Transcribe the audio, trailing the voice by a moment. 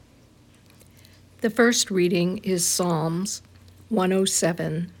The first reading is Psalms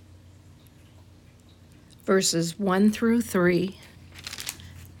 107, verses 1 through 3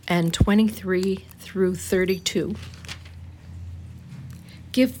 and 23 through 32.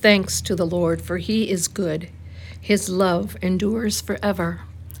 Give thanks to the Lord, for he is good. His love endures forever.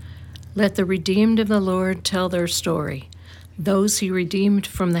 Let the redeemed of the Lord tell their story, those he redeemed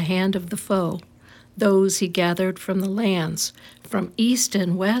from the hand of the foe, those he gathered from the lands, from east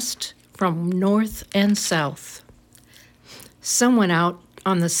and west, from north and south. Some went out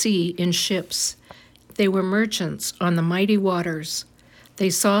on the sea in ships. They were merchants on the mighty waters.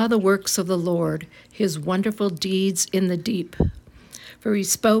 They saw the works of the Lord, his wonderful deeds in the deep. For he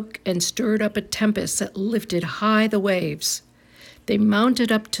spoke and stirred up a tempest that lifted high the waves. They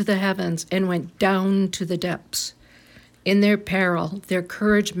mounted up to the heavens and went down to the depths. In their peril, their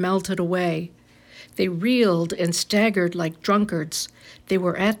courage melted away. They reeled and staggered like drunkards. They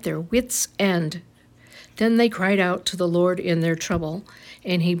were at their wits' end. Then they cried out to the Lord in their trouble,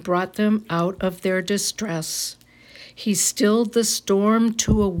 and he brought them out of their distress. He stilled the storm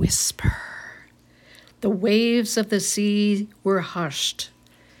to a whisper. The waves of the sea were hushed.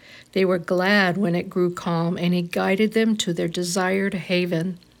 They were glad when it grew calm, and he guided them to their desired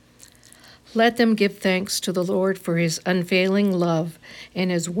haven. Let them give thanks to the Lord for his unfailing love and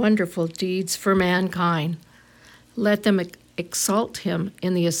his wonderful deeds for mankind. Let them exalt him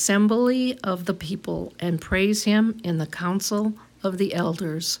in the assembly of the people and praise him in the council of the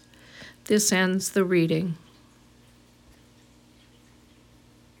elders. This ends the reading.